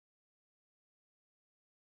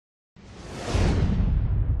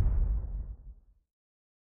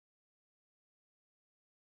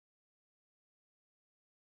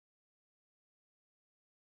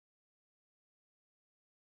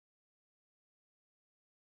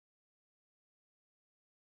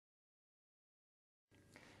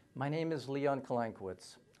My name is Leon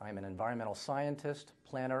Kalankowitz. I'm an environmental scientist,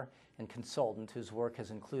 planner, and consultant whose work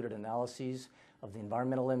has included analyses of the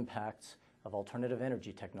environmental impacts of alternative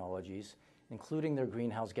energy technologies, including their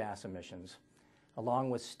greenhouse gas emissions. Along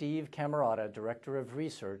with Steve Camerata, Director of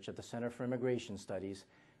Research at the Center for Immigration Studies,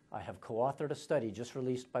 I have co-authored a study just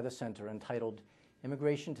released by the Center entitled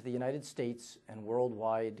Immigration to the United States and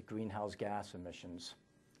Worldwide Greenhouse Gas Emissions.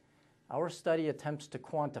 Our study attempts to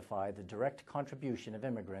quantify the direct contribution of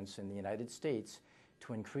immigrants in the United States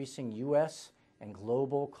to increasing U.S. and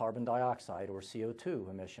global carbon dioxide, or CO2,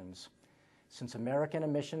 emissions. Since American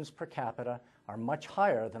emissions per capita are much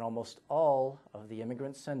higher than almost all of the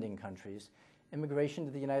immigrant-sending countries, immigration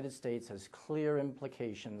to the United States has clear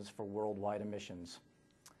implications for worldwide emissions.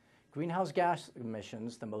 Greenhouse gas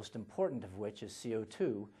emissions, the most important of which is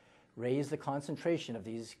CO2, raise the concentration of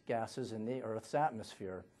these gases in the Earth's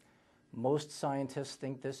atmosphere. Most scientists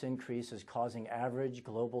think this increase is causing average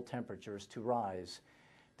global temperatures to rise.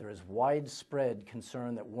 There is widespread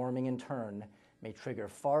concern that warming in turn may trigger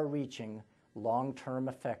far-reaching, long-term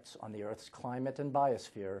effects on the Earth's climate and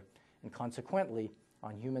biosphere, and consequently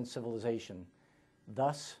on human civilization.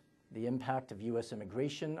 Thus, the impact of U.S.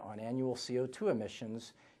 immigration on annual CO2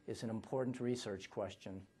 emissions is an important research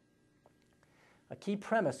question. A key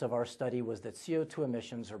premise of our study was that CO2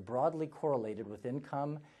 emissions are broadly correlated with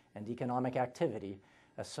income and economic activity,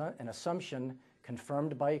 an assumption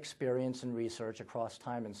confirmed by experience and research across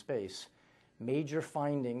time and space. Major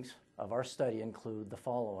findings of our study include the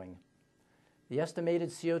following. The estimated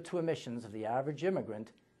CO2 emissions of the average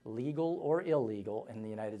immigrant, legal or illegal, in the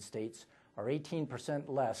United States are 18%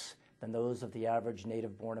 less than those of the average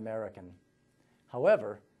native-born American.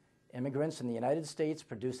 However, immigrants in the United States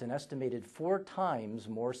produce an estimated 4 times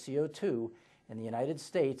more CO2 in the United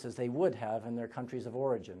States as they would have in their countries of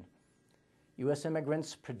origin. U.S.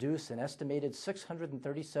 immigrants produce an estimated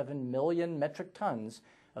 637 million metric tons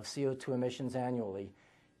of CO2 emissions annually,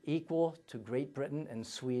 equal to Great Britain and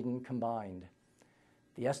Sweden combined.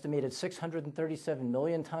 The estimated 637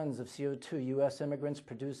 million tons of CO2 U.S. immigrants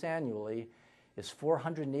produce annually is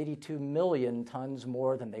 482 million tons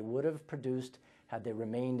more than they would have produced had they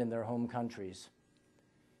remained in their home countries.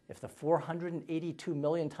 If the 482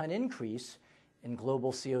 million ton increase in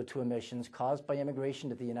global CO2 emissions caused by immigration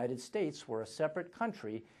to the United States were a separate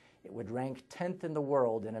country, it would rank 10th in the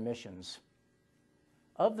world in emissions.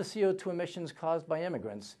 Of the CO2 emissions caused by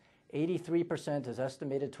immigrants, 83% is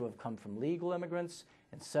estimated to have come from legal immigrants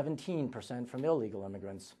and 17% from illegal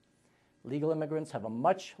immigrants. Legal immigrants have a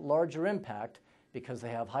much larger impact because they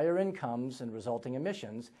have higher incomes and resulting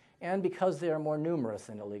emissions, and because they are more numerous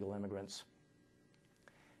than illegal immigrants.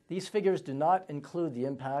 These figures do not include the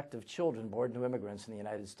impact of children born to immigrants in the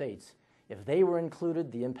United States. If they were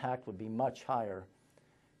included, the impact would be much higher.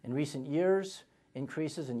 In recent years,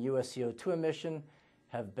 increases in U.S. CO2 emission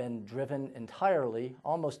have been driven entirely,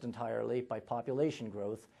 almost entirely, by population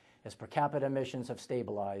growth as per capita emissions have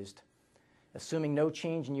stabilized. Assuming no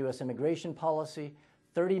change in U.S. immigration policy,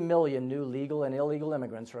 30 million new legal and illegal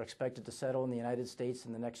immigrants are expected to settle in the United States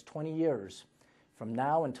in the next 20 years. From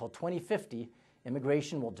now until 2050,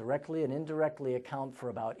 immigration will directly and indirectly account for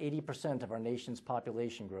about 80% of our nation's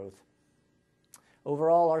population growth.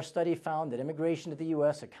 Overall, our study found that immigration to the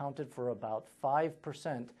U.S. accounted for about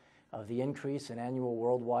 5% of the increase in annual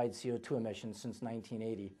worldwide CO2 emissions since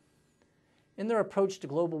 1980. In their approach to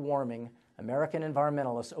global warming, American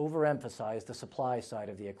environmentalists overemphasize the supply side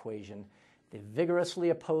of the equation. They vigorously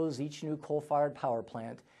oppose each new coal-fired power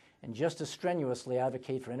plant and just as strenuously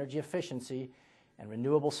advocate for energy efficiency and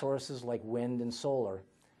renewable sources like wind and solar.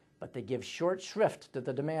 But they give short shrift to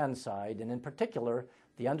the demand side, and in particular,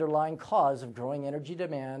 the underlying cause of growing energy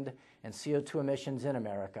demand and CO2 emissions in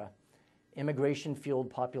America: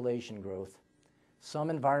 immigration-fueled population growth. Some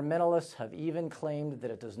environmentalists have even claimed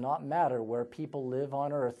that it does not matter where people live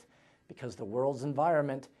on Earth because the world's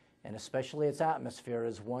environment, and especially its atmosphere,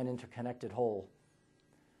 is one interconnected whole.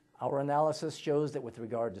 Our analysis shows that with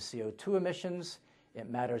regard to CO2 emissions, it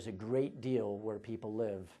matters a great deal where people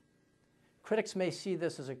live. Critics may see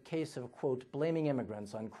this as a case of, quote, blaming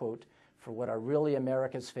immigrants, unquote, for what are really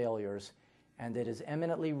America's failures, and it is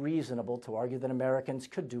eminently reasonable to argue that Americans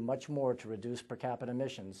could do much more to reduce per capita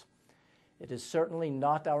emissions. It is certainly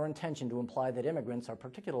not our intention to imply that immigrants are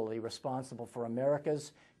particularly responsible for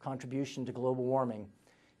America's contribution to global warming.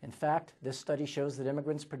 In fact, this study shows that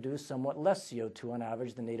immigrants produce somewhat less CO2 on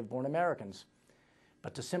average than native-born Americans.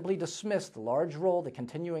 But to simply dismiss the large role that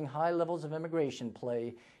continuing high levels of immigration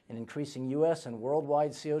play in increasing U.S. and worldwide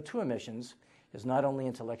CO2 emissions is not only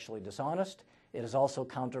intellectually dishonest, it is also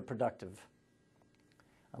counterproductive.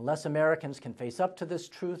 Unless Americans can face up to this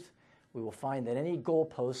truth, we will find that any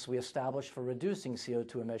goalposts we establish for reducing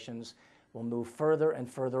CO2 emissions will move further and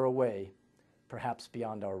further away, perhaps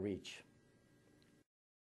beyond our reach.